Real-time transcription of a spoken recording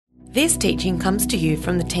This teaching comes to you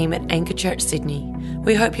from the team at Anchor Church Sydney.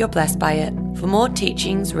 We hope you're blessed by it. For more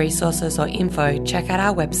teachings, resources or info, check out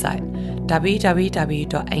our website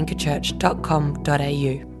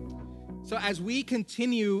www.anchorchurch.com.au. So as we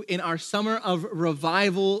continue in our Summer of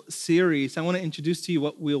Revival series, I want to introduce to you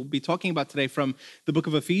what we'll be talking about today from the book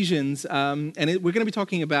of Ephesians. We're going to be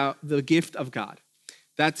talking about the gift of God.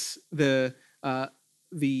 That's the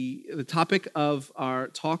topic of our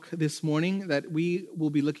talk this morning, that we will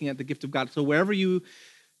be looking at the gift of God. So wherever you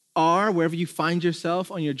are, wherever you find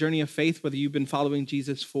yourself on your journey of faith, whether you've been following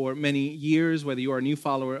Jesus for many years, whether you are a new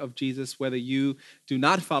follower of Jesus, whether you do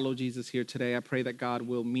not follow Jesus here today, I pray that God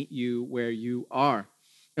will meet you where you are.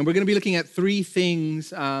 And we're going to be looking at three things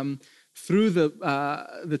through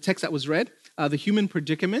the text that was read. The human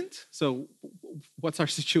predicament, so what's our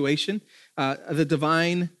situation? The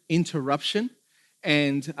divine interruption,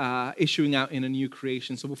 and issuing out in a new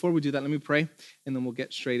creation. So before we do that, let me pray, and then we'll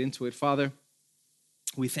get straight into it. Father,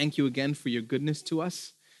 we thank you again for your goodness to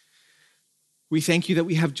us. We thank you that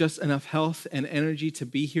we have just enough health and energy to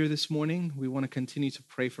be here this morning. We want to continue to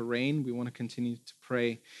pray for rain. We want to continue to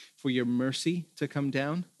pray for your mercy to come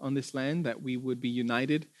down on this land, that we would be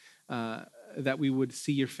united, that we would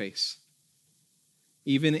see your face.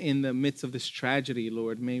 Even in the midst of this tragedy,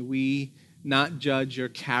 Lord, may we not judge your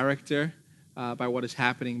character by what is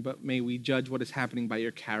happening, but may we judge what is happening by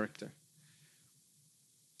your character.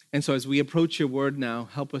 And so as we approach your word now,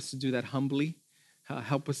 help us to do that humbly.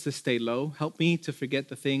 Help us to stay low. Help me to forget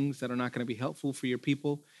the things that are not going to be helpful for your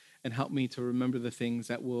people, and help me to remember the things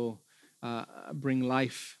that will bring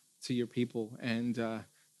life to your people. And I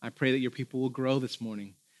pray that your people will grow this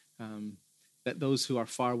morning, that those who are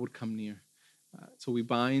far would come near. So we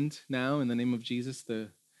bind now in the name of Jesus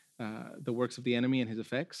the works of the enemy and his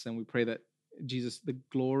effects, and we pray that Jesus, the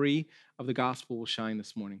glory of the gospel, will shine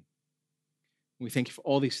this morning. We thank you for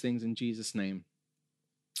all these things in Jesus' name.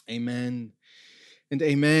 Amen and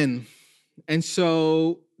amen. And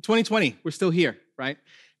so 2020, we're still here, right?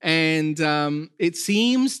 And it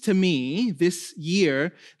seems to me this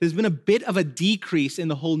year, there's been a bit of a decrease in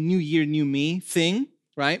the whole new year, new me thing,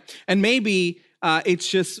 right? And maybe it's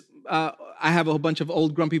just... I have a whole bunch of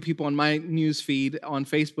old grumpy people on my news feed on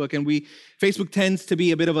Facebook, and Facebook tends to be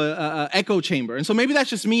a bit of a echo chamber. And so maybe that's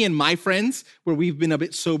just me and my friends, where we've been a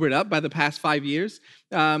bit sobered up by the past 5 years.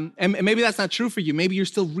 And maybe that's not true for you. Maybe you're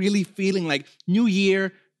still really feeling like new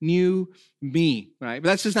year, new me, right? But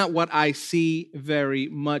that's just not what I see very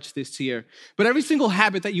much this year. But every single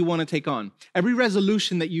habit that you want to take on, every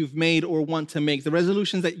resolution that you've made or want to make, the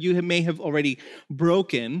resolutions that you may have already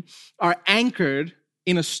broken, are anchored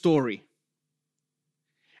in a story.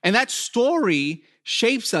 And that story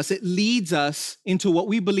shapes us. It leads us into what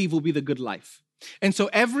we believe will be the good life. And so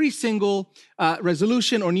every single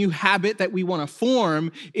resolution or new habit that we want to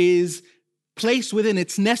form is placed within,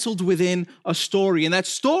 it's nestled within a story. And that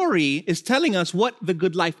story is telling us what the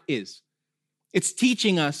good life is. It's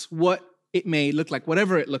teaching us what it may look like,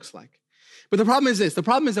 whatever it looks like. But the problem is this. The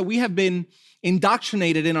problem is that we have been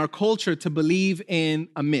indoctrinated in our culture to believe in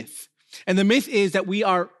a myth. And the myth is that we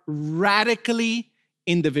are radically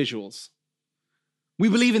individuals. We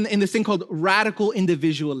believe in this thing called radical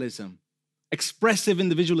individualism, expressive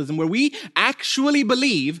individualism, where we actually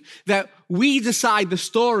believe that we decide the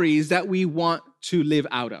stories that we want to live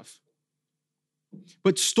out of.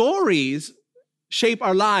 But stories shape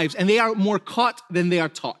our lives, and they are more caught than they are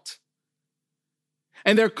taught.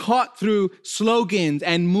 And they're caught through slogans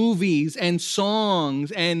and movies and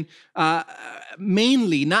songs, and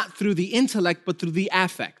mainly not through the intellect, but through the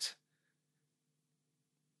affect,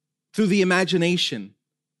 through the imagination.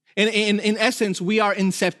 In essence, we are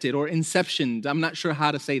incepted or inceptioned. I'm not sure how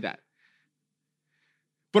to say that.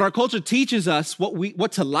 But our culture teaches us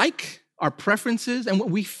what to like, our preferences, and what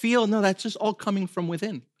we feel. No, that's just all coming from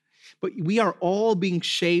within. But we are all being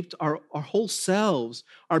shaped, our whole selves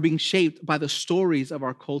are being shaped by the stories of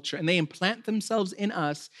our culture. And they implant themselves in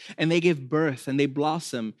us, and they give birth and they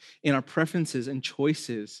blossom in our preferences and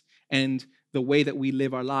choices and the way that we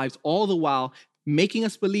live our lives, all the while making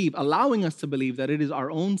us believe, allowing us to believe that it is our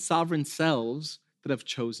own sovereign selves that have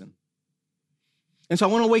chosen. And so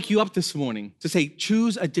I want to wake you up this morning to say,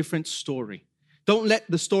 choose a different story. Don't let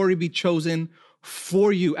the story be chosen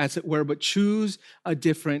for you, as it were, but choose a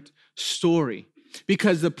different story.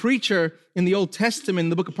 Because the preacher in the Old Testament, in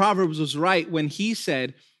the book of Proverbs, was right when he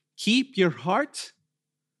said, keep your heart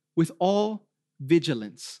with all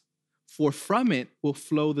vigilance, for from it will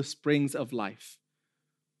flow the springs of life.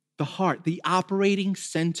 The heart, the operating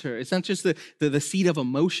center. It's not just the seat of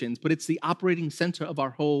emotions, but it's the operating center of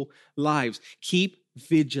our whole lives. Keep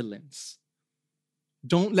vigilance.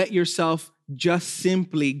 Don't let yourself just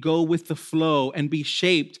simply go with the flow and be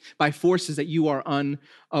shaped by forces that you are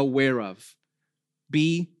unaware of.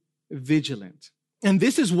 Be vigilant. And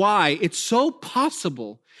this is why it's so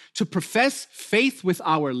possible to profess faith with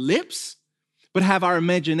our lips, but have our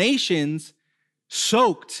imaginations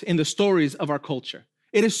soaked in the stories of our culture.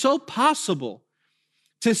 It is so possible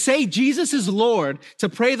to say Jesus is Lord, to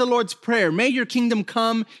pray the Lord's Prayer, may your kingdom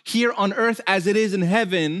come here on earth as it is in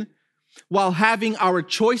heaven, while having our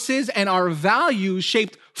choices and our values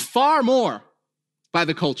shaped far more by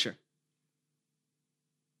the culture.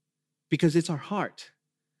 Because it's our heart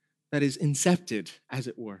that is incepted, as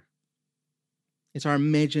it were. It's our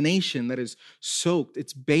imagination that is soaked,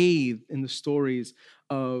 it's bathed in the stories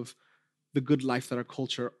of the good life that our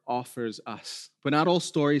culture offers us. But not all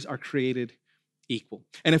stories are created equal.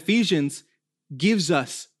 And Ephesians gives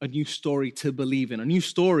us a new story to believe in, a new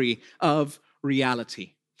story of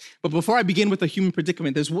reality. But before I begin with the human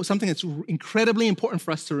predicament, there's something that's incredibly important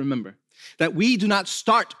for us to remember, that we do not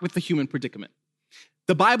start with the human predicament.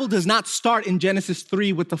 The Bible does not start in Genesis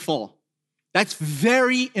 3 with the fall. That's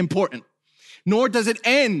very important. Nor does it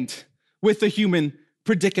end with the human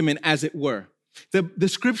predicament, as it were. The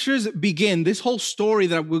scriptures begin, this whole story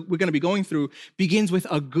that we're going to be going through begins with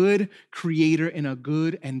a good creator and a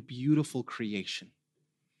good and beautiful creation.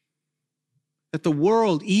 That the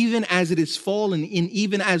world, even as it is fallen, and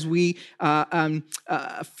even as we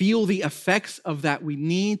feel the effects of that, we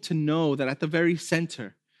need to know that at the very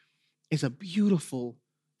center is a beautiful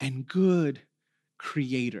and good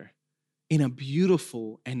creator in a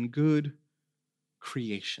beautiful and good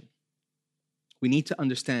creation. We need to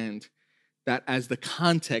understand that as the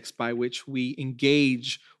context by which we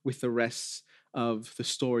engage with the rest of the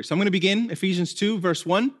story. So I'm going to begin Ephesians 2, verse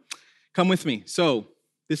 1. Come with me. So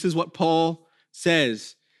this is what Paul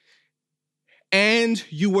says. And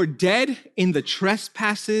you were dead in the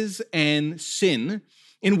trespasses and sin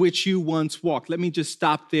in which you once walked. Let me just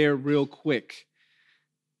stop there real quick.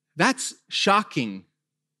 That's shocking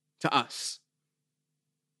to us,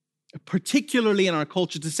 particularly in our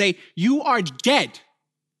culture, to say you are dead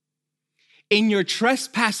in your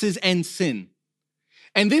trespasses and sin.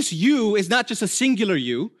 And this you is not just a singular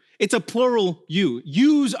you, it's a plural you.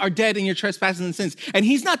 Yous are dead in your trespasses and sins. And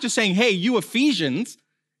he's not just saying, hey, you Ephesians.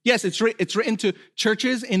 Yes, it's written to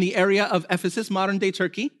churches in the area of Ephesus, modern day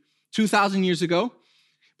Turkey, 2,000 years ago.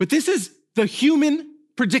 But this is the human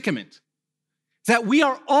predicament, that we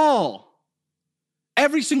are all,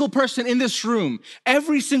 every single person in this room,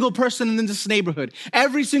 every single person in this neighborhood,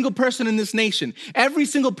 every single person in this nation, every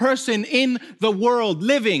single person in the world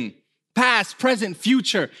living, past, present,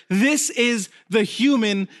 future. This is the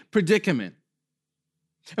human predicament.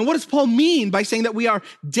 And what does Paul mean by saying that we are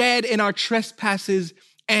dead in our trespasses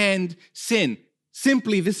and sin?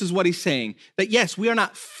 Simply, this is what he's saying, that yes, we are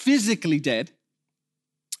not physically dead,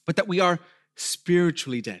 but that we are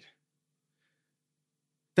spiritually dead.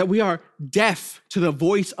 That we are deaf to the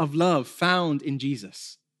voice of love found in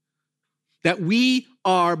Jesus. That we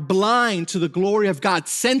are blind to the glory of God,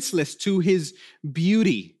 senseless to his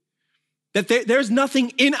beauty. That there's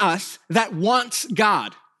nothing in us that wants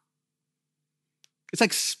God. It's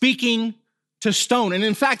like speaking to stone. And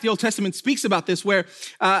in fact, the Old Testament speaks about this, where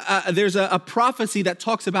there's a prophecy that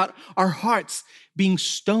talks about our hearts being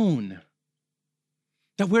stone.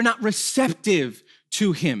 That we're not receptive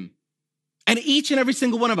to him. And each and every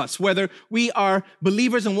single one of us, whether we are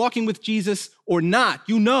believers and walking with Jesus or not,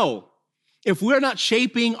 you know, if we're not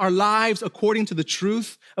shaping our lives according to the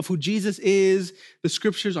truth of who Jesus is, the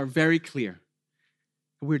scriptures are very clear.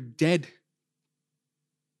 We're dead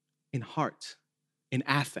in heart, in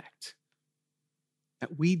affect,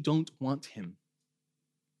 that we don't want him.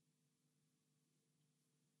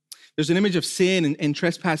 There's an image of sin and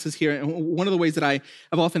trespasses here. And one of the ways that I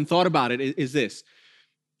have often thought about it is this.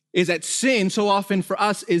 Is that sin so often for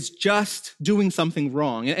us is just doing something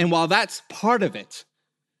wrong. And while that's part of it,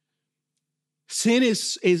 sin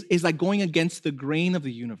is like going against the grain of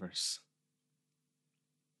the universe.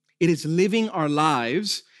 It is living our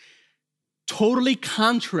lives totally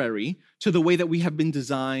contrary to the way that we have been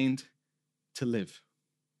designed to live.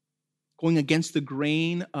 Going against the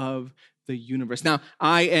grain of the universe. Now,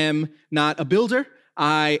 I am not a builder.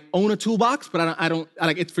 I own a toolbox, but I don't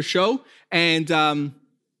like it's for show.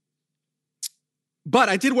 But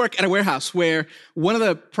I did work at a warehouse where one of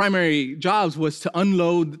the primary jobs was to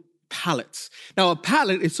unload pallets. Now, a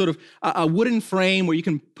pallet is sort of a wooden frame where you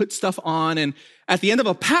can put stuff on. And at the end of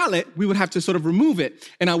a pallet, we would have to sort of remove it.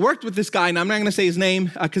 And I worked with this guy, and I'm not going to say his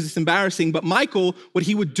name because it's embarrassing, but Michael, what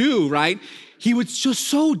he would do, right? He would just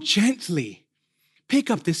so gently pick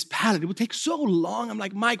up this pallet. It would take so long. I'm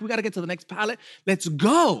like, Mike, we got to get to the next pallet. Let's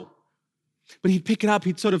go. But he'd pick it up.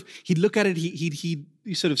 He'd look at it. He'd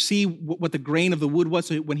sort of see what the grain of the wood was.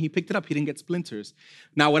 So when he picked it up, he didn't get splinters.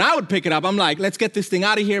 Now, when I would pick it up, I'm like, let's get this thing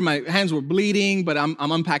out of here. My hands were bleeding, but I'm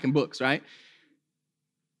unpacking books, right?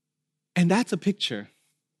 And that's a picture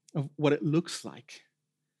of what it looks like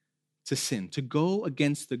to sin, to go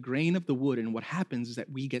against the grain of the wood. And what happens is that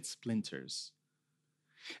we get splinters.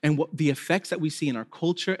 And what the effects that we see in our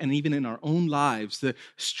culture and even in our own lives, the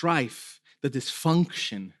strife, the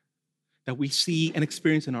dysfunction that we see and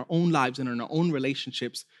experience in our own lives and in our own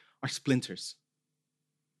relationships are splinters.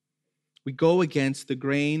 We go against the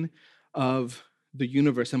grain of the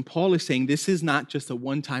universe. And Paul is saying this is not just a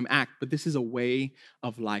one-time act, but this is a way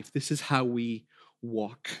of life. This is how we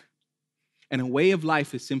walk. And a way of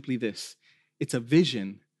life is simply this. It's a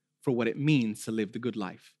vision for what it means to live the good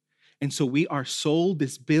life. And so we are sold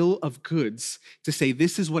this bill of goods to say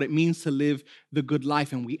this is what it means to live the good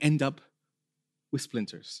life, and we end up with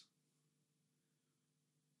splinters.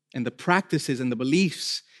 And the practices and the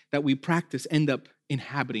beliefs that we practice end up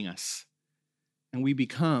inhabiting us. And we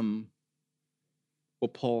become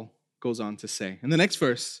what Paul goes on to say. And the next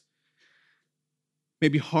verse may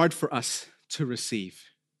be hard for us to receive.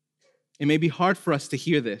 It may be hard for us to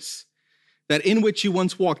hear this, that in which you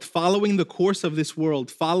once walked, following the course of this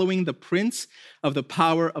world, following the prince of the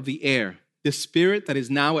power of the air, the spirit that is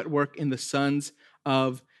now at work in the sons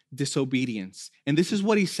of disobedience. And this is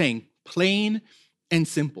what he's saying, plain and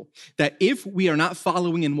simple, that if we are not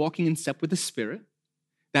following and walking in step with the Spirit,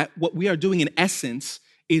 that what we are doing in essence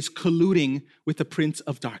is colluding with the prince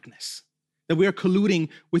of darkness, that we are colluding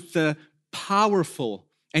with the powerful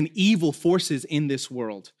and evil forces in this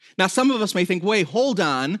world. Now, some of us may think, wait, hold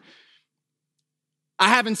on. I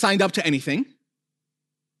haven't signed up to anything.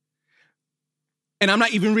 And I'm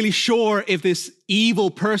not even really sure if this evil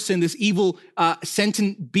person, this evil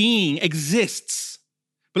sentient being exists.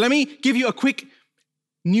 But let me give you a quick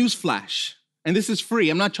newsflash. And this is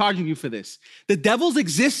free. I'm not charging you for this. The devil's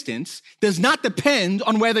existence does not depend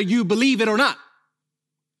on whether you believe it or not.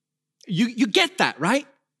 You get that, right?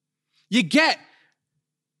 You get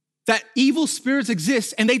that evil spirits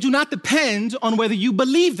exist and they do not depend on whether you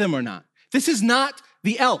believe them or not. This is not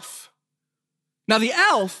The Elf. Now, The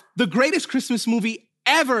Elf, the greatest Christmas movie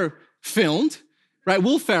ever filmed, right?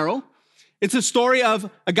 Will Ferrell. It's a story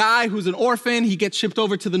of a guy who's an orphan. He gets shipped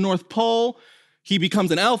over to the North Pole. He becomes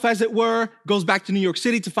an elf, as it were, goes back to New York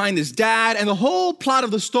City to find his dad. And the whole plot of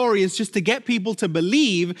the story is just to get people to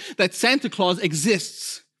believe that Santa Claus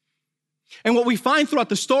exists. And what we find throughout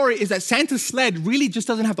the story is that Santa's sled really just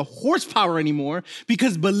doesn't have the horsepower anymore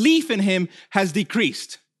because belief in him has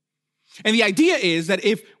decreased. And the idea is that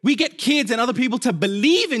if we get kids and other people to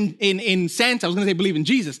believe in Santa, I was going to say believe in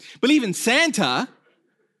Jesus, believe in Santa,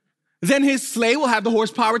 then his sleigh will have the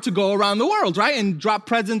horsepower to go around the world, right? And drop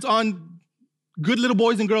presents on good little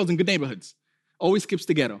boys and girls in good neighborhoods. Always skips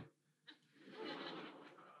the ghetto.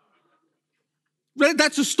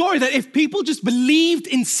 That's a story that if people just believed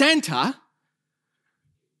in Santa,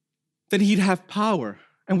 then he'd have power.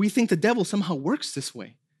 And we think the devil somehow works this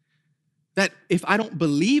way. That if I don't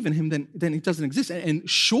believe in him, then it doesn't exist. And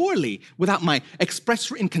surely, without my express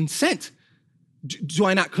written consent, do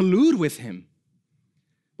I not collude with him?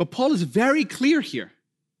 But Paul is very clear here.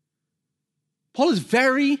 Paul is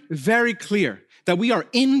very, very clear that we are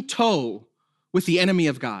in tow with the enemy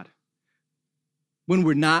of God when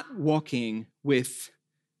we're not walking with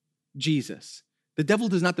Jesus. The devil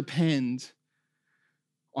does not depend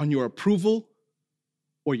on your approval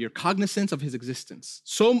or your cognizance of his existence.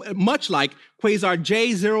 So much like quasar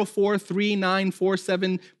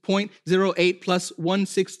J043947.08 plus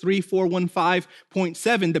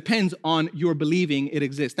 163,415.7 depends on your believing it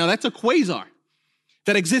exists. Now that's a quasar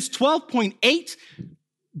that exists 12.8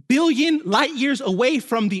 billion light years away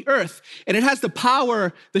from the earth. And it has the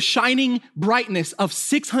power, the shining brightness of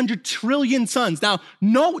 600 trillion suns. Now,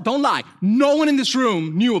 no, don't lie. No one in this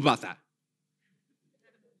room knew about that.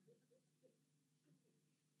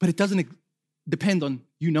 But it doesn't depend on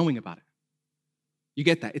you knowing about it. You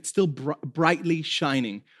get that? It's still brightly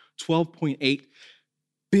shining 12.8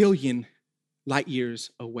 billion light years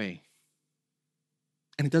away.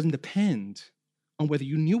 And it doesn't depend on whether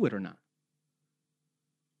you knew it or not.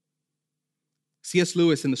 C.S.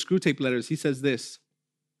 Lewis in the Screwtape Letters, he says this: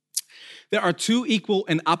 there are two equal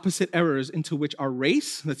and opposite errors into which our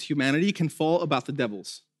race, that's humanity, can fall about the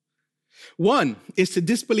devils. One is to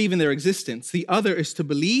disbelieve in their existence. The other is to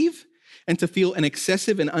believe and to feel an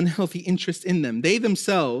excessive and unhealthy interest in them. They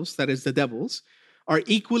themselves, that is the devils, are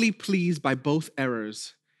equally pleased by both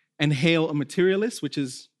errors and hail a materialist, which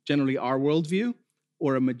is generally our worldview,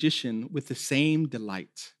 or a magician with the same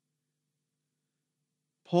delight.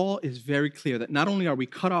 Paul is very clear that not only are we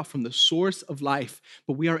cut off from the source of life,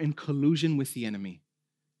 but we are in collusion with the enemy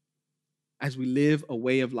as we live a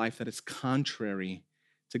way of life that is contrary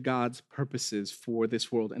to God's purposes for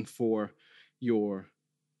this world and for your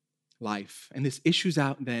life. And this issues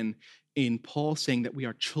out then in Paul saying that we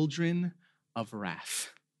are children of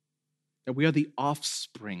wrath, that we are the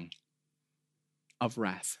offspring of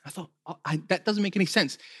wrath. I thought, that doesn't make any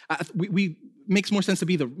sense. We makes more sense to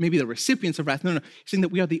be maybe the recipients of wrath. No, he's saying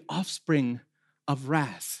that we are the offspring of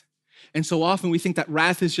wrath. And so often we think that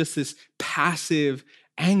wrath is just this passive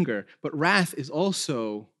anger, but wrath is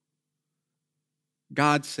also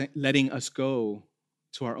God letting us go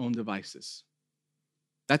to our own devices.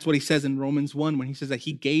 That's what he says in Romans 1 when he says that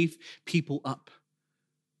he gave people up.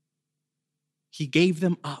 He gave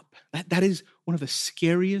them up. That is one of the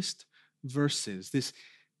scariest verses,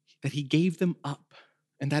 that he gave them up,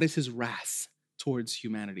 and that is his wrath towards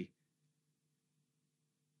humanity.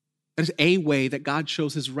 That is a way that God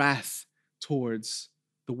shows his wrath towards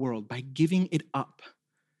the world, by giving it up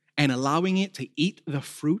and allowing it to eat the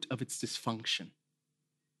fruit of its dysfunction,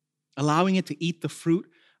 allowing it to eat the fruit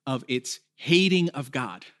of its hating of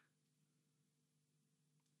God.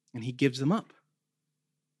 And he gives them up.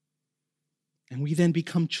 And we then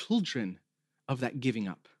become children of that giving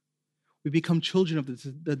up. We become children of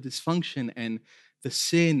the dysfunction and the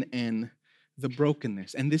sin and the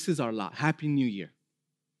brokenness. And this is our lot. Happy New Year.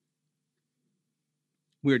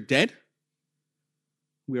 We're dead.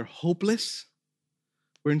 We're hopeless.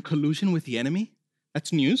 We're in collusion with the enemy.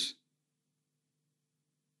 That's news.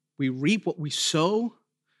 We reap what we sow.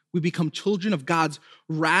 We become children of God's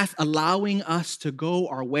wrath, allowing us to go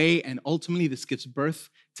our way, and ultimately this gives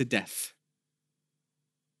birth to death.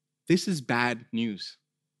 This is bad news.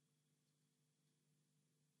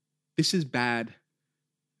 This is bad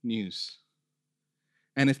news.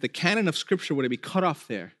 And if the canon of Scripture were to be cut off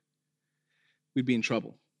there, we'd be in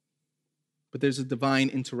trouble. But there's a divine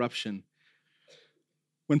interruption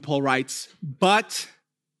when Paul writes, but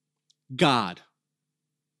God.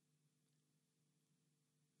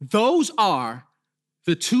 Those are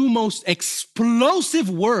the two most explosive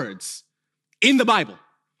words in the Bible.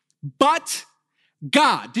 But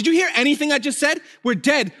God. Did you hear anything I just said? We're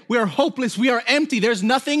dead. We are hopeless. We are empty. There's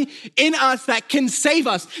nothing in us that can save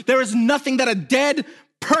us. There is nothing that a dead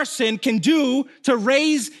person can do to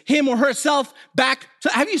raise him or herself back to.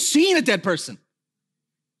 Have you seen a dead person?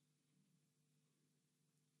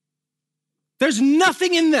 There's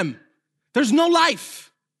nothing in them. There's no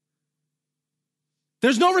life.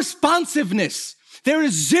 There's no responsiveness. There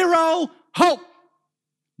is zero hope.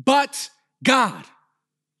 But God,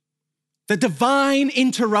 the divine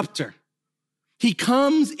interrupter, he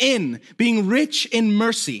comes in being rich in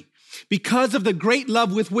mercy because of the great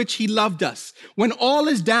love with which he loved us. When all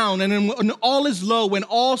is down and when all is low, when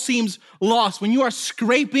all seems lost, when you are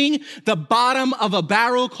scraping the bottom of a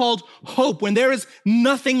barrel called hope, when there is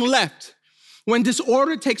nothing left, when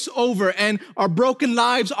disorder takes over and our broken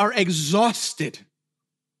lives are exhausted,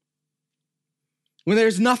 when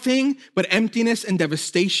there's nothing but emptiness and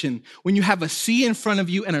devastation, when you have a sea in front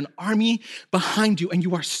of you and an army behind you and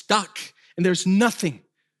you are stuck and there's nothing,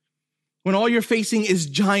 when all you're facing is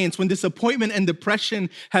giants, when disappointment and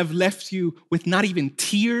depression have left you with not even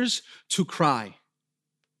tears to cry,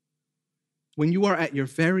 when you are at your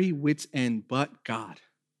very wit's end, but God.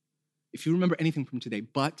 If you remember anything from today,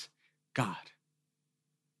 but God.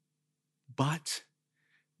 But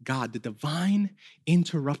God, the divine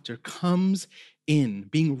interrupter, comes in,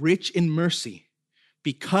 being rich in mercy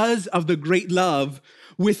because of the great love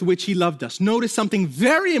with which he loved us. Notice something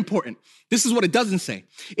very important. This is what it doesn't say.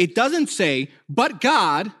 It doesn't say, but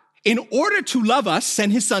God, in order to love us,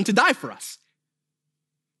 sent his son to die for us.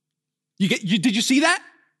 Did you see that?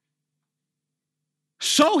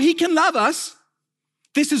 So he can love us,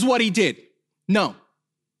 this is what he did. No.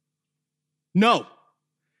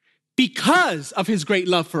 Because of his great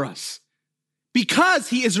love for us, because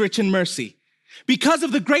he is rich in mercy, because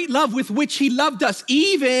of the great love with which he loved us,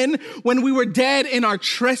 even when we were dead in our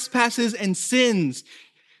trespasses and sins,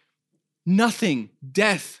 nothing,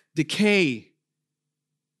 death, decay,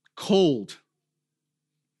 cold.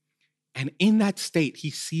 And in that state, he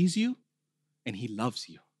sees you and he loves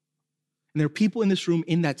you. And there are people in this room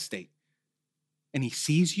in that state, and he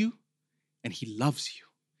sees you and he loves you.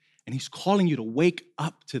 And he's calling you to wake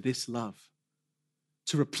up to this love,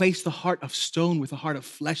 to replace the heart of stone with a heart of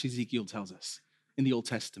flesh, Ezekiel tells us in the Old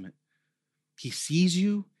Testament. He sees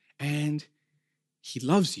you and he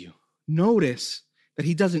loves you. Notice that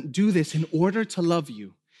he doesn't do this in order to love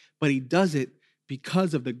you, but he does it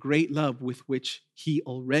because of the great love with which he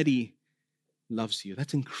already loves you.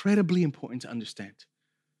 That's incredibly important to understand.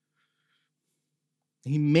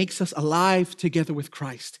 He makes us alive together with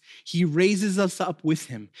Christ. He raises us up with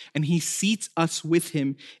him, and he seats us with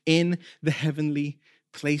him in the heavenly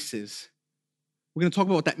places. We're going to talk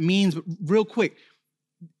about what that means, but real quick,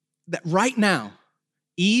 that right now,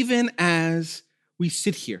 even as we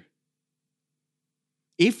sit here,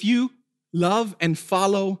 if you love and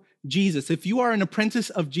follow Jesus, if you are an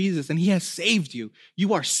apprentice of Jesus and he has saved you,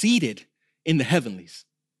 you are seated in the heavenlies.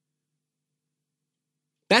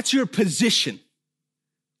 That's your position.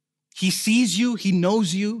 He sees you, he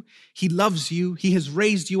knows you, he loves you, he has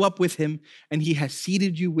raised you up with him, and he has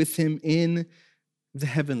seated you with him in the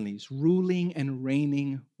heavenlies, ruling and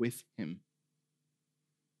reigning with him.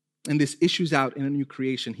 And this issues out in a new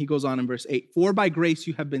creation. He goes on in verse 8, "For by grace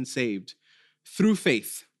you have been saved through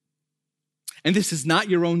faith. And this is not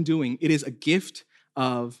your own doing, it is a gift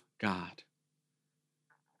of God."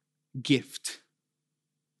 Gift.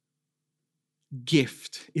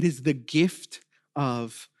 Gift. It is the gift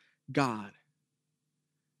of God.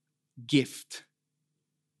 Gift.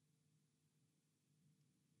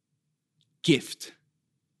 Gift.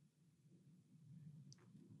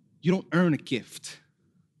 You don't earn a gift.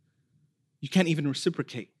 You can't even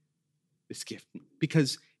reciprocate this gift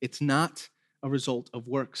because it's not a result of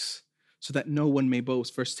works, so that no one may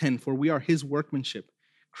boast. Verse 10, "For we are his workmanship,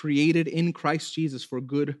 created in Christ Jesus for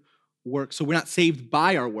good works." So we're not saved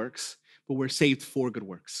by our works, but we're saved for good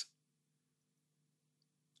works,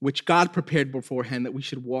 which God prepared beforehand that we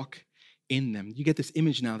should walk in them. You get this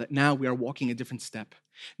image now that now we are walking a different step.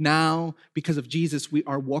 Now, because of Jesus, we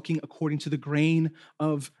are walking according to the grain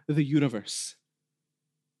of the universe.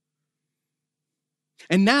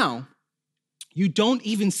 And now, you don't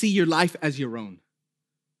even see your life as your own,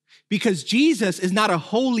 because Jesus is not a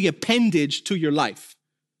holy appendage to your life,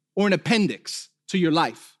 or an appendix to your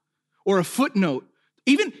life, or a footnote.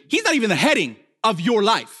 He's not even the heading of your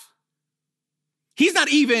life. He's not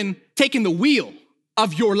even taking the wheel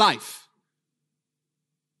of your life.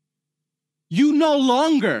 You no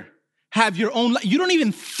longer have your own life. You don't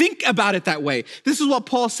even think about it that way. This is what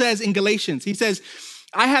Paul says in Galatians. He says,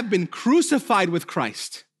 "I have been crucified with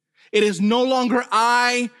Christ. It is no longer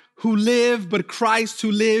I who live, but Christ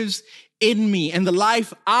who lives in me. And the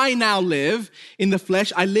life I now live in the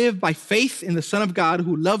flesh, I live by faith in the Son of God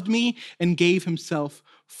who loved me and gave himself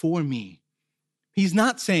for me." He's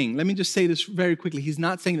not saying, let me just say this very quickly, he's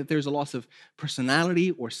not saying that there's a loss of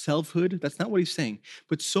personality or selfhood. That's not what he's saying.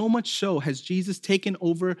 But so much so has Jesus taken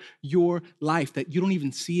over your life that you don't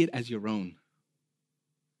even see it as your own.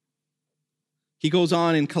 He goes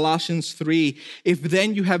on in Colossians 3, "If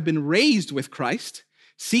then you have been raised with Christ,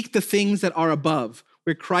 seek the things that are above,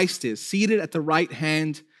 where Christ is, seated at the right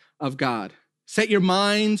hand of God. Set your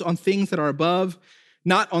minds on things that are above,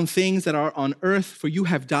 not on things that are on earth, for you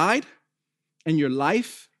have died, and your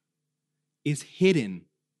life is hidden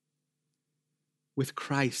with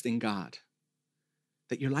Christ in God."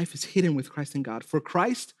 That your life is hidden with Christ in God. For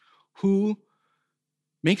Christ, who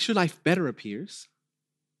makes your life better, appears.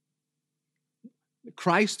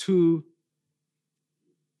 Christ, who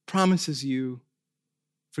promises you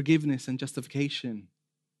forgiveness and justification.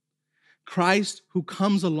 Christ, who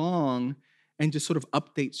comes along and just sort of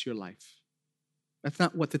updates your life. That's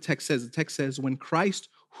not what the text says. The text says, when Christ,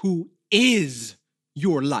 who is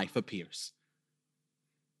your life, appears,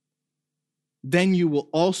 then you will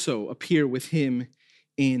also appear with him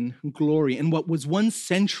in glory. And what was once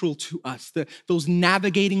central to us, those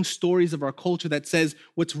navigating stories of our culture that says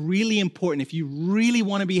what's really important, if you really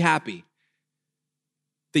want to be happy,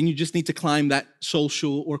 then you just need to climb that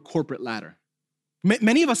social or corporate ladder.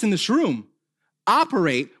 Many of us in this room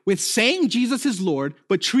operate with saying Jesus is Lord,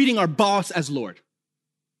 but treating our boss as Lord.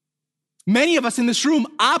 Many of us in this room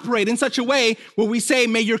operate in such a way where we say,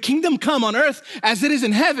 "May your kingdom come on earth as it is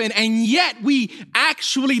in heaven," and yet we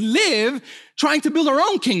actually live trying to build our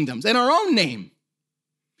own kingdoms in our own name.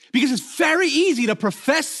 Because it's very easy to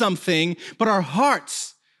profess something, but our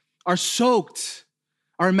hearts are soaked,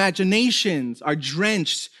 our imaginations are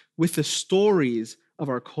drenched with the stories of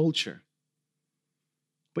our culture.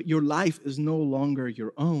 But your life is no longer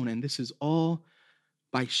your own, and this is all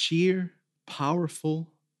by sheer,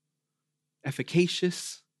 powerful,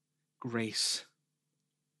 efficacious grace.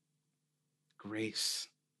 Grace.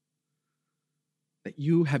 That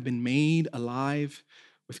you have been made alive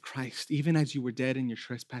with Christ, even as you were dead in your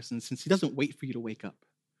trespasses and sins. He doesn't wait for you to wake up.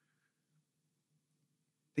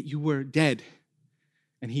 That you were dead,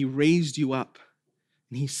 and he raised you up,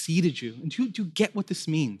 and he seated you. And do you get what this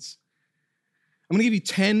means? I'm going to give you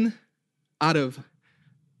 10 out of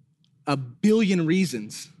a billion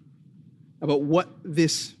reasons about what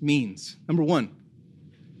this means. Number one,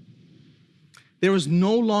 there is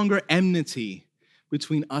no longer enmity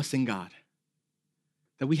between us and God,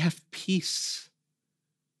 that we have peace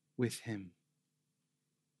with him.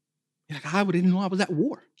 You're like, I didn't know I was at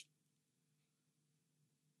war.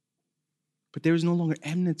 But there is no longer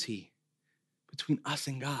enmity between us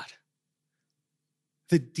and God.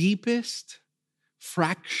 The deepest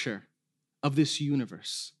fracture of this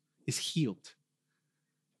universe is healed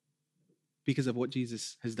because of what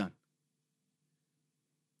Jesus has done.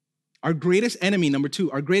 Our greatest enemy, number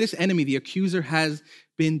two, our greatest enemy, the accuser, has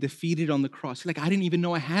been defeated on the cross. Like, I didn't even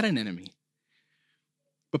know I had an enemy.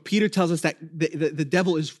 But Peter tells us that the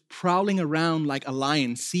devil is prowling around like a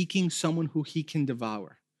lion, seeking someone who he can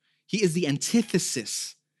devour. He is the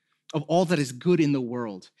antithesis of all that is good in the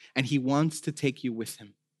world, and he wants to take you with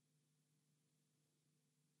him.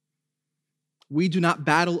 We do not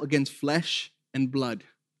battle against flesh and blood,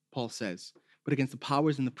 Paul says, but against the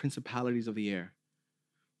powers and the principalities of the air.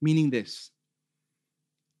 Meaning this,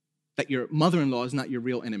 that your mother-in-law is not your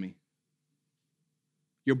real enemy.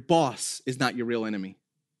 Your boss is not your real enemy.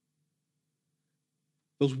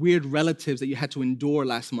 Those weird relatives that you had to endure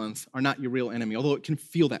last month are not your real enemy, although it can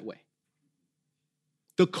feel that way.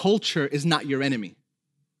 The culture is not your enemy.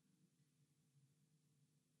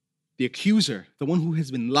 The accuser, the one who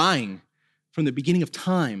has been lying from the beginning of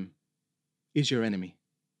time, is your enemy.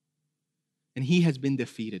 And he has been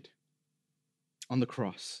defeated on the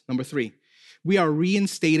cross. Number three, we are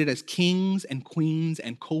reinstated as kings and queens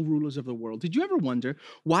and co-rulers of the world. Did you ever wonder,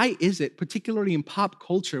 why is it, particularly in pop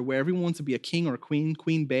culture, where everyone wants to be a king or a queen,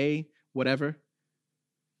 queen bey, whatever?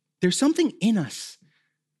 There's something in us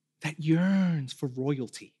that yearns for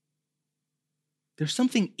royalty. There's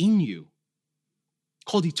something in you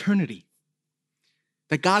called eternity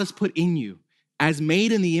that God has put in you as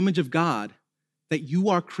made in the image of God, that you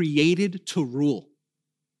are created to rule.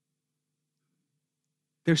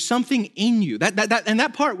 There's something in you.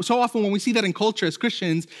 That part, so often when we see that in culture as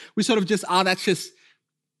Christians, we sort of just,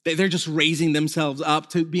 they're just raising themselves up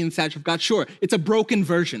to be in the stature of God. Sure, it's a broken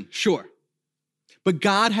version, sure. But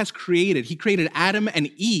God has created, he created Adam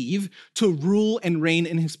and Eve to rule and reign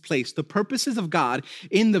in his place. The purposes of God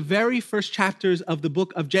in the very first chapters of the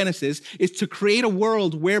book of Genesis is to create a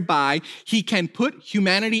world whereby he can put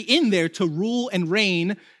humanity in there to rule and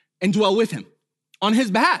reign and dwell with him on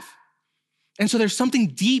his behalf. And so there's something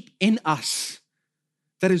deep in us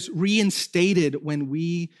that is reinstated when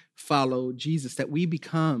we follow Jesus, that we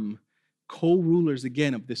become co-rulers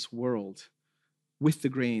again of this world with the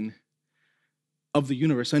grain of the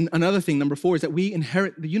universe. And another thing, number four, is that we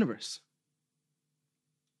inherit the universe.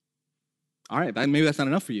 All right, maybe that's not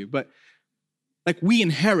enough for you, but like we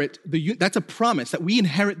inherit that's a promise that we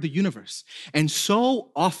inherit the universe. And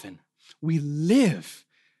so often we live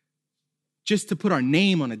just to put our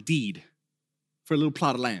name on a deed for a little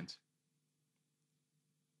plot of land.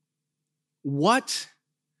 What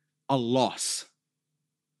a loss.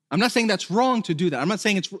 I'm not saying that's wrong to do that. I'm not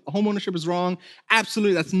saying home ownership is wrong.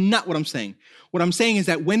 Absolutely, that's not what I'm saying. What I'm saying is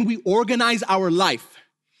that when we organize our life,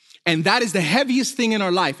 and that is the heaviest thing in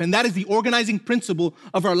our life, and that is the organizing principle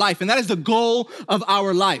of our life, and that is the goal of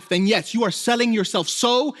our life, then yes, you are selling yourself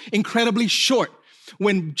so incredibly short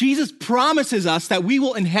when Jesus promises us that we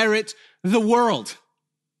will inherit the world.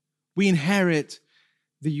 We inherit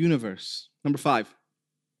the universe. Number five,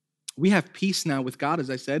 we have peace now with God, as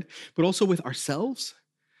I said, but also with ourselves,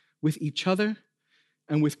 with each other,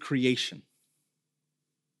 and with creation.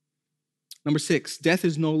 Number six, death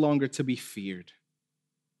is no longer to be feared.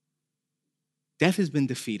 Death has been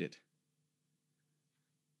defeated.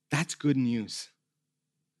 That's good news.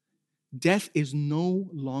 Death is no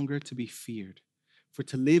longer to be feared. For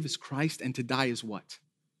to live is Christ, and to die is what?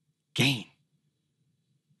 Gain.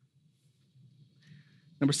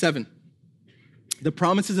 Number seven, the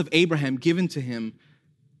promises of Abraham given to him,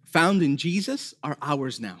 found in Jesus, are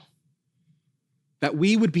ours now. That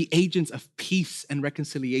we would be agents of peace and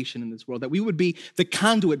reconciliation in this world. That we would be the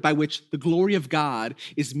conduit by which the glory of God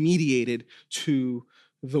is mediated to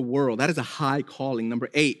the world. That is a high calling.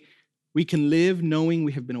 Number eight, we can live knowing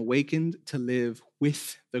we have been awakened to live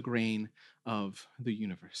with the grain of the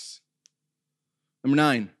universe. Number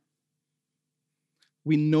nine,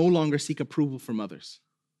 we no longer seek approval from others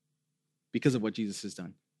because of what Jesus has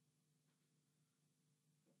done.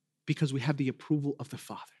 Because we have the approval of the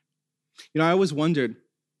Father. You know, I always wondered,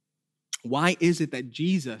 why is it that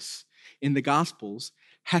Jesus in the Gospels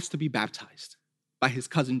has to be baptized by his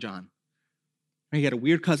cousin John? He had a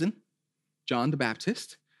weird cousin, John the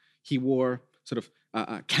Baptist. He wore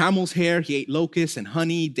camel's hair. He ate locusts and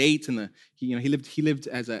honey, dates, and he lived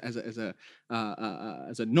as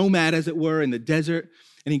a nomad, as it were, in the desert.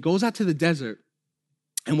 And he goes out to the desert,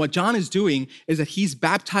 and what John is doing is that he's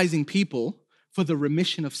baptizing people for the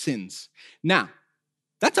remission of sins. Now,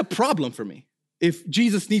 that's a problem for me. If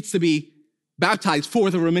Jesus needs to be baptized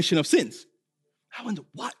for the remission of sins, I wonder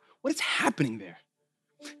what is happening there.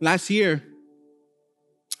 Last year,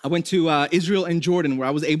 I went to Israel and Jordan, where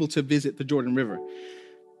I was able to visit the Jordan River,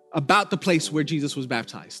 about the place where Jesus was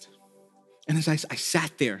baptized. And as I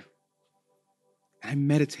sat there, I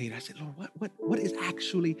meditated. I said, Lord,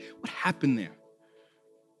 what happened there?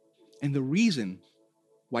 And the reason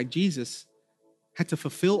why Jesus had to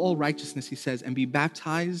fulfill all righteousness, he says, and be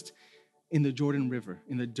baptized in the Jordan River,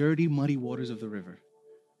 in the dirty, muddy waters of the river,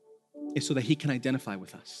 is so that he can identify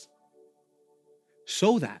with us.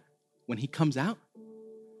 So that when he comes out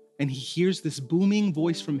and he hears this booming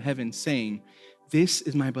voice from heaven saying, "This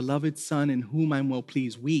is my beloved Son in whom I'm well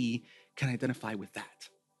pleased," we can identify with that.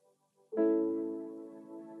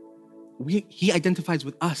 He identifies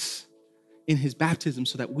with us in his baptism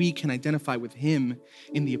so that we can identify with him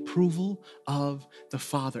in the approval of the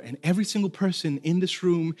Father. And every single person in this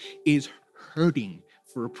room is hurting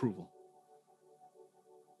for approval.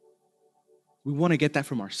 We want to get that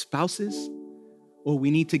from our spouses, or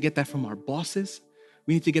we need to get that from our bosses.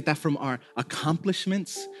 We need to get that from our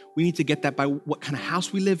accomplishments. We need to get that by what kind of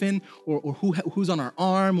house we live in, or who's on our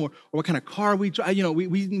arm, or what kind of car we drive.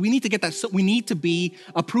 We need to get that. So we need to be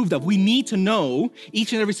approved of. We need to know,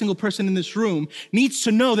 each and every single person in this room needs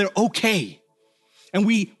to know they're okay. And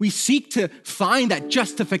we seek to find that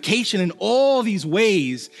justification in all these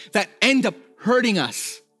ways that end up hurting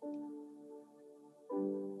us.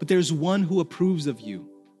 But there's one who approves of you,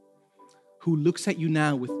 who looks at you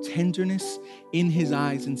now with tenderness in his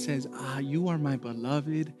eyes and says, "You are my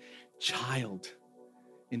beloved child,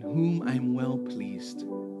 in whom I am well pleased."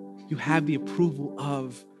 You have the approval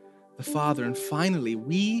of the Father. And finally,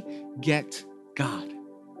 we get God.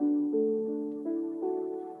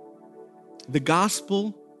 The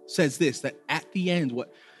gospel says this, that at the end,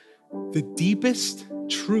 what the deepest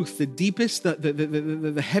truth,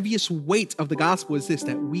 the heaviest weight of the gospel is this,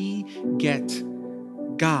 that we get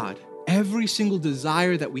God. Every single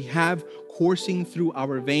desire that we have coursing through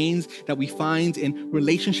our veins, that we find in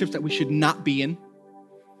relationships that we should not be in,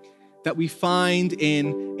 that we find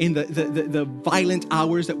in the violent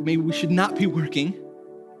hours that maybe we should not be working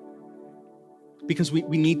because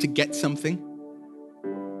we need to get something.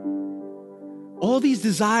 All these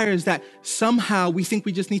desires that somehow we think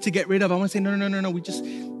we just need to get rid of, I want to say, no.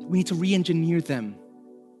 We need to re-engineer them.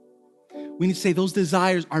 We need to say those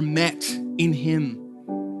desires are met in him.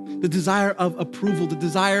 The desire of approval, the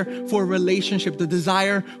desire for a relationship, the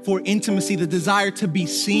desire for intimacy, the desire to be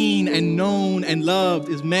seen and known and loved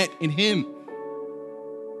is met in him.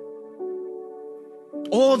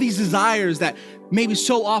 All these desires that maybe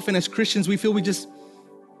so often as Christians we feel we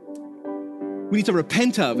need to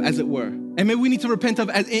repent of, as it were. And maybe we need to repent of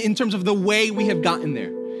in terms of the way we have gotten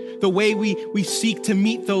there, the way we seek to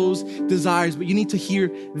meet those desires. But you need to hear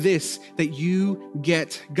this, that you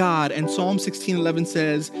get God. And Psalm 16:11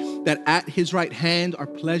 says that at his right hand are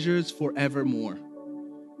pleasures forevermore.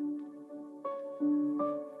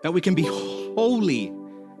 That we can be holy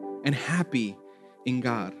and happy in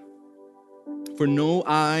God. For no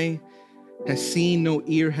eye has seen, no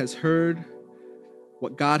ear has heard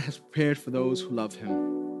what God has prepared for those who love him.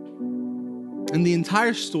 And the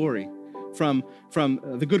entire story, from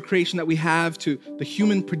the good creation that we have, to the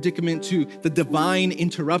human predicament, to the divine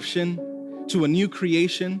interruption, to a new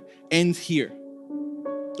creation, ends here,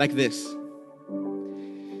 like this.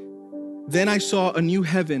 Then I saw a new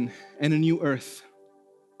heaven and a new earth.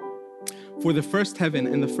 For the first heaven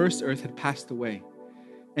and the first earth had passed away,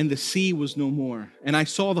 and the sea was no more. And I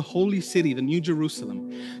saw the holy city, the New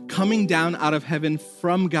Jerusalem, coming down out of heaven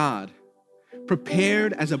from God,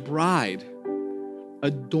 prepared as a bride,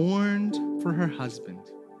 adorned for her husband.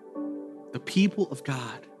 The people of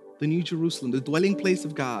God, the New Jerusalem, the dwelling place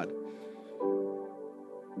of God.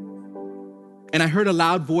 And I heard a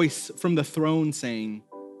loud voice from the throne saying,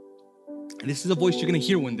 and this is a voice you're going to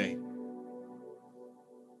hear one day,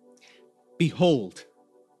 "Behold,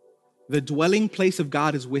 the dwelling place of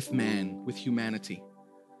God is with man, with humanity.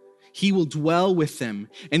 He will dwell with them,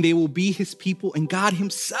 and they will be his people, and God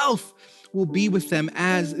himself will be with them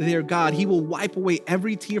as their God. He will wipe away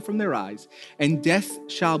every tear from their eyes, and death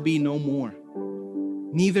shall be no more.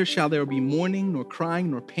 Neither shall there be mourning, nor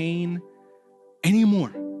crying, nor pain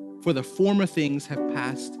anymore, for the former things have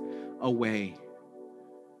passed away."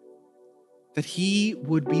 That he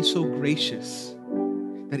would be so gracious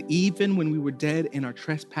that even when we were dead in our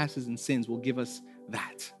trespasses and sins will give us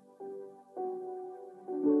that.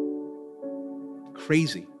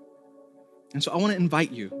 Crazy. And so I want to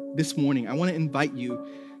invite you this morning, I want to invite you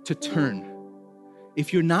to turn.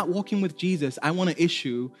 If you're not walking with Jesus, I want to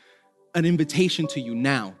issue an invitation to you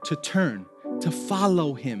now to turn, to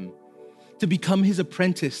follow him, to become his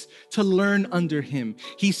apprentice, to learn under him.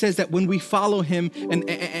 He says that when we follow him and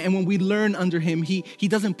when we learn under him, he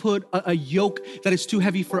doesn't put a yoke that is too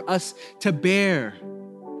heavy for us to bear,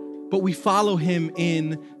 but we follow him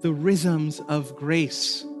in the rhythms of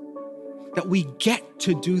grace. That we get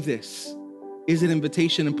to do this is an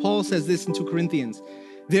invitation. And Paul says this in 2 Corinthians,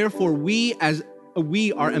 therefore we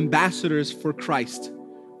are ambassadors for Christ,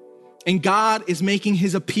 and God is making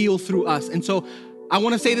his appeal through us. And so I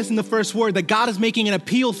want to say this in the first word, that God is making an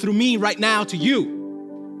appeal through me right now to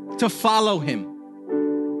you, to follow him,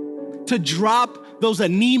 to drop those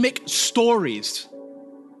anemic stories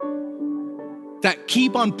that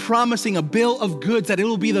keep on promising a bill of goods, that it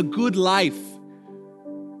will be the good life.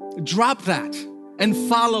 Drop that and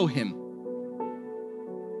follow him.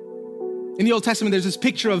 In the Old Testament, there's this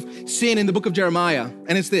picture of sin in the book of Jeremiah,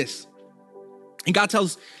 and it's this. And God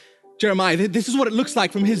tells Jeremiah, this is what it looks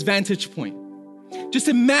like from his vantage point. Just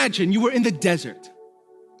imagine you were in the desert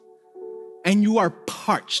and you are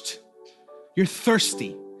parched, you're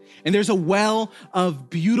thirsty, and there's a well of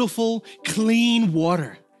beautiful, clean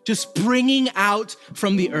water just springing out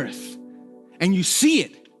from the earth. And you see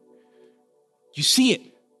it. You see it.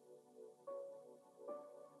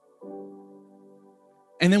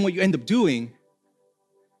 And then what you end up doing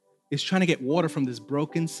is trying to get water from this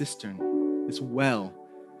broken cistern, this well,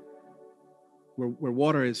 where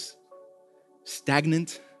water is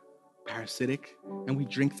stagnant, parasitic, and we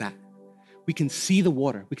drink that. We can see the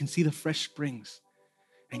water, we can see the fresh springs,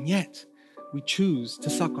 and yet we choose to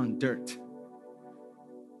suck on dirt.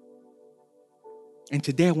 And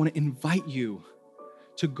today I want to invite you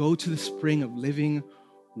to go to the spring of living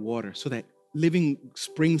water so that living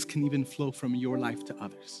springs can even flow from your life to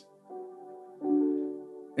others.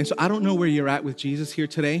 And so I don't know where you're at with Jesus here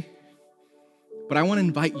today, but I want to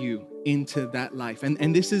invite you into that life.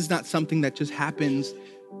 And this is not something that just happens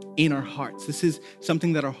in our hearts. This is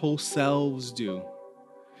something that our whole selves do.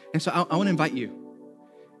 And so I want to invite you.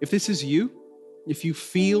 If this is you, if you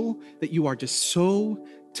feel that you are just so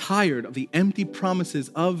tired of the empty promises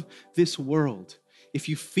of this world, if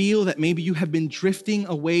you feel that maybe you have been drifting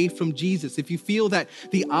away from Jesus, if you feel that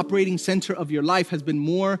the operating center of your life has been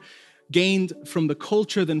more gained from the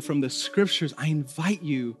culture than from the scriptures, I invite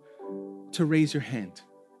you to raise your hand.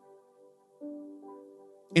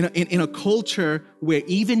 In a culture where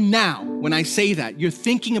even now, when I say that, you're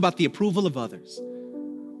thinking about the approval of others.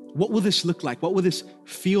 What will this look like? What will this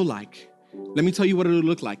feel like? Let me tell you what it'll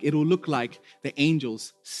look like. It'll look like the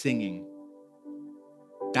angels singing.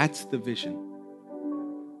 That's the vision.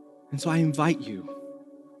 And so I invite you,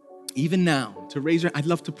 even now, to raise your, I'd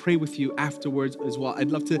love to pray with you afterwards as well.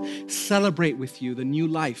 I'd love to celebrate with you the new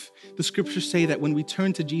life. The scriptures say that when we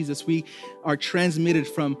turn to Jesus, we are transmitted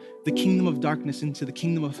from the kingdom of darkness into the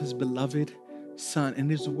kingdom of his beloved Son. And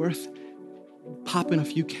it's worth popping a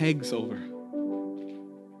few kegs over.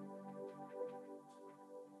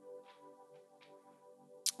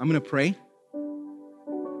 I'm going to pray.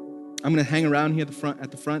 I'm going to hang around here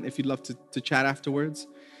at the front if you'd love to chat afterwards.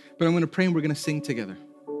 But I'm going to pray and we're going to sing together.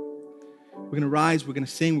 We're going to rise, we're going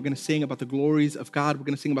to sing about the glories of God. We're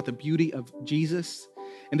going to sing about the beauty of Jesus.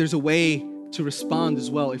 And there's a way to respond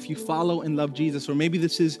as well. If you follow and love Jesus, or maybe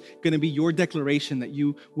this is going to be your declaration that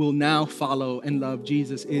you will now follow and love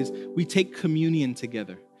Jesus, is we take communion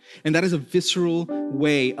together. And that is a visceral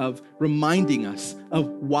way of reminding us of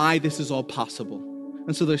why this is all possible.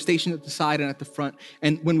 And so they're stationed at the side and at the front.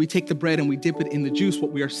 And when we take the bread and we dip it in the juice,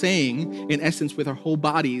 what we are saying, in essence, with our whole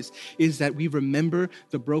bodies, is that we remember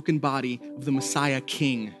the broken body of the Messiah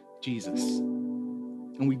King, Jesus.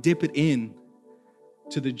 And we dip it in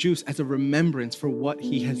to the juice as a remembrance for what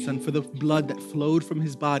he has done, for the blood that flowed from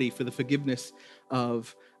his body, for the forgiveness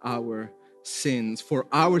of our sins. For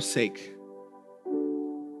our sake,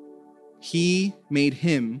 he made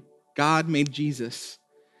him, God made Jesus,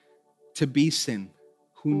 to be sin,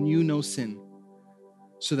 who knew no sin,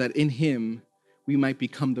 so that in him we might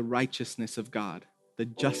become the righteousness of God, the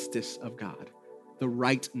justice of God, the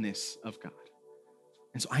rightness of God.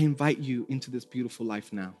 And so I invite you into this beautiful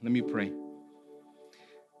life now. Let me pray.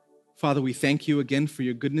 Father, we thank you again for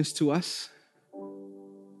your goodness to us.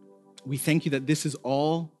 We thank you that this is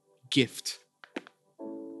all gift,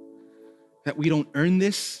 that we don't earn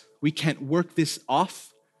this, we can't work this off.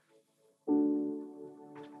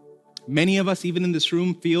 Many of us, even in this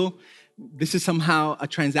room, feel this is somehow a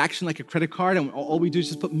transaction like a credit card, and all we do is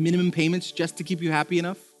just put minimum payments just to keep you happy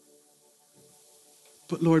enough.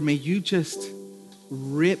 But Lord, may you just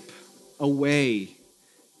rip away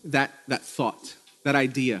that thought, that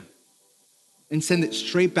idea, and send it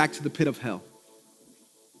straight back to the pit of hell.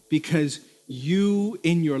 Because you,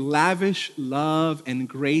 in your lavish love and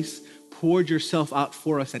grace, poured yourself out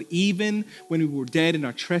for us, that even when we were dead in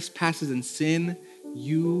our trespasses and sin,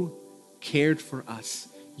 you cared for us.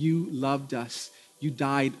 You loved us. You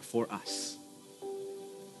died for us.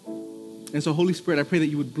 And so, Holy Spirit, I pray that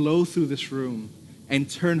you would blow through this room and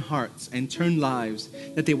turn hearts and turn lives,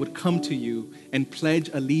 that they would come to you and pledge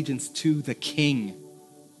allegiance to the King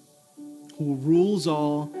who rules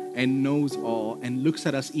all and knows all and looks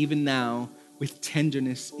at us even now with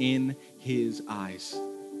tenderness in his eyes.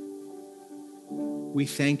 We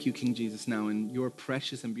thank you, King Jesus, now in your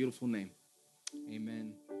precious and beautiful name.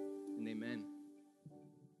 Amen and amen.